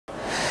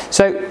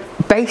So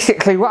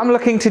basically what I'm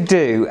looking to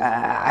do,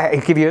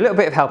 give you a little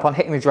bit of help on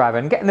hitting the driver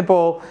and getting the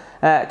ball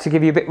to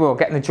give you a bit more,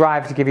 getting the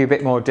drive to give you a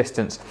bit more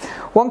distance.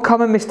 One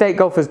common mistake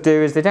golfers do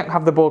is they don't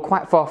have the ball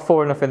quite far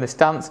forward enough in the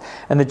stance,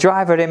 and the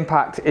driver at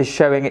impact is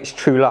showing its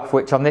true loft,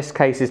 which on this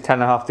case is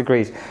 10.5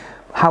 degrees.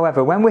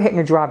 However, when we're hitting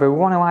a driver, we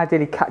want to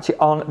ideally catch it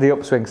on the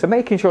upswing. So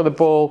making sure the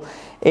ball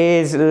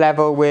is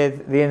level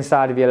with the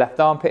inside of your left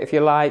armpit, if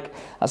you like.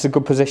 That's a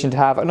good position to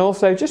have. And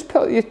also just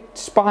put your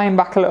spine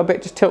back a little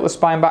bit, just tilt the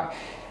spine back.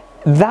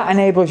 That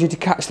enables you to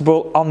catch the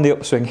ball on the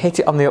upswing, hit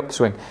it on the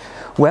upswing.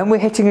 When we're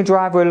hitting a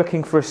driver, we're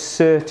looking for a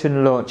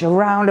certain launch,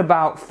 around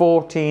about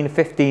 14,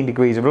 15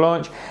 degrees of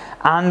launch,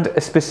 and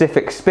a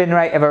specific spin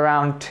rate of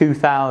around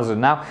 2,000.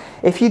 Now,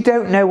 if you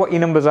don't know what your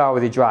numbers are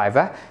with your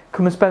driver,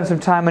 come and spend some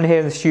time in here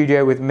in the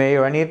studio with me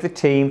or any of the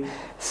team,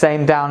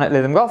 same down at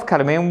Lytham Golf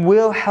Academy, and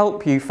we'll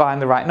help you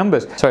find the right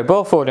numbers. So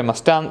ball forward in my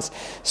stance,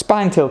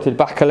 spine tilted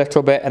back a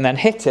little bit, and then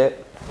hit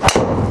it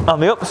on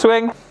the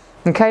upswing.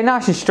 Okay,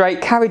 nice and straight,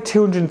 carried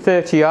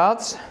 230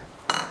 yards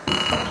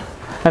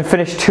and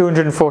finished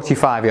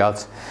 245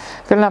 yards.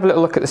 I'm going to have a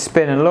little look at the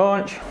spin and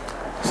launch.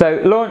 So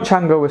launch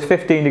angle was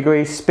 15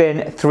 degrees,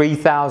 spin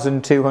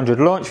 3,200.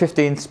 Launch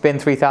 15, spin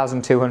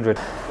 3,200.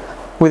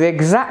 With the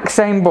exact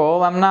same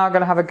ball, I'm now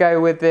going to have a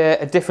go with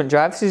a different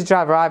drive. This is a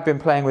driver I've been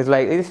playing with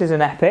lately. This is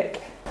an Epic.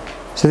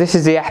 So this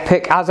is the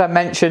Epic. As I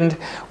mentioned,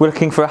 we're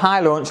looking for a high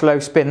launch, low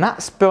spin.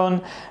 That's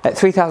spun at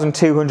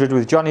 3,200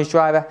 with Johnny's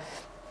driver.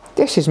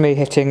 This is me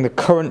hitting the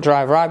current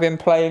driver I've been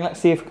playing. Let's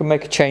see if we can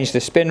make a change to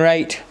the spin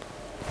rate.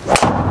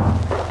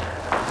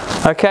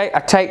 Okay,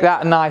 I take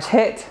that, a nice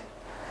hit.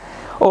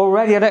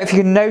 Already, I don't know if you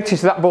can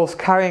notice that ball's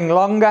carrying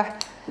longer.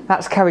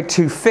 That's carried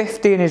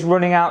 250 and is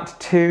running out to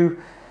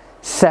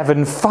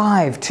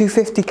 275.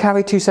 250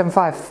 carry,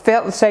 275.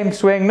 Felt the same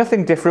swing,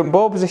 nothing different.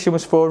 Ball position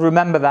was forward,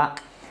 remember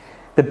that.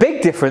 The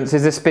big difference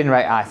is the spin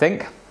rate, I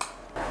think.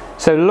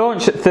 So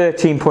launch at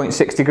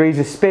 13.6 degrees,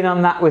 the spin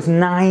on that was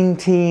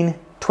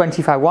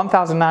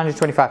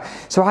 1,925.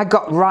 So I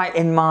got right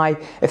in my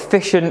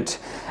efficient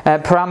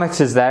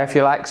parameters there, if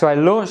you like. So I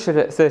launched it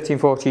at 13,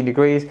 14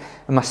 degrees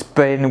and my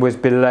spin was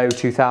below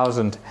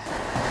 2,000.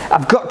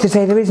 I've got to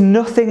say there is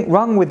nothing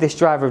wrong with this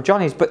driver of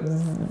Johnny's, but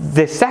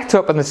the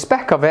setup and the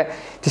spec of it,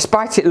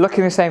 despite it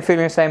looking the same,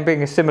 feeling the same,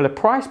 being a similar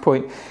price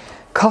point,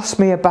 cost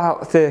me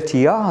about 30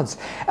 yards.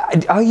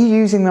 Are you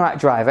using the right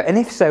driver? And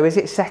if so, is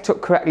it set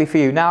up correctly for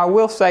you? Now I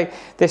will say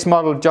this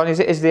model of Johnny's,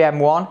 it is the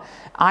M1.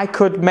 I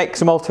could make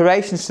some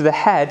alterations to the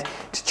head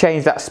to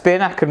change that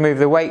spin. I could move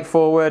the weight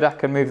forward, I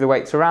can move the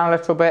weights around a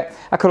little bit.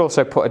 I could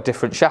also put a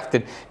different shaft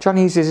in.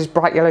 Johnny uses his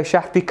bright yellow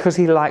shaft because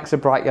he likes a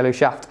bright yellow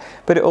shaft,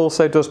 but it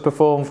also does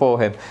perform for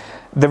him.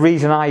 The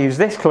reason I use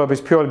this club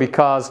is purely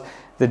because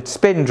the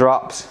spin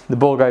drops, the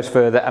ball goes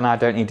further, and I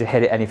don't need to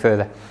hit it any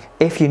further.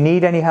 If you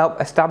need any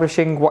help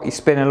establishing what your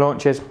spin and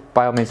launch is,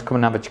 by all means come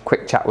and have a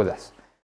quick chat with us.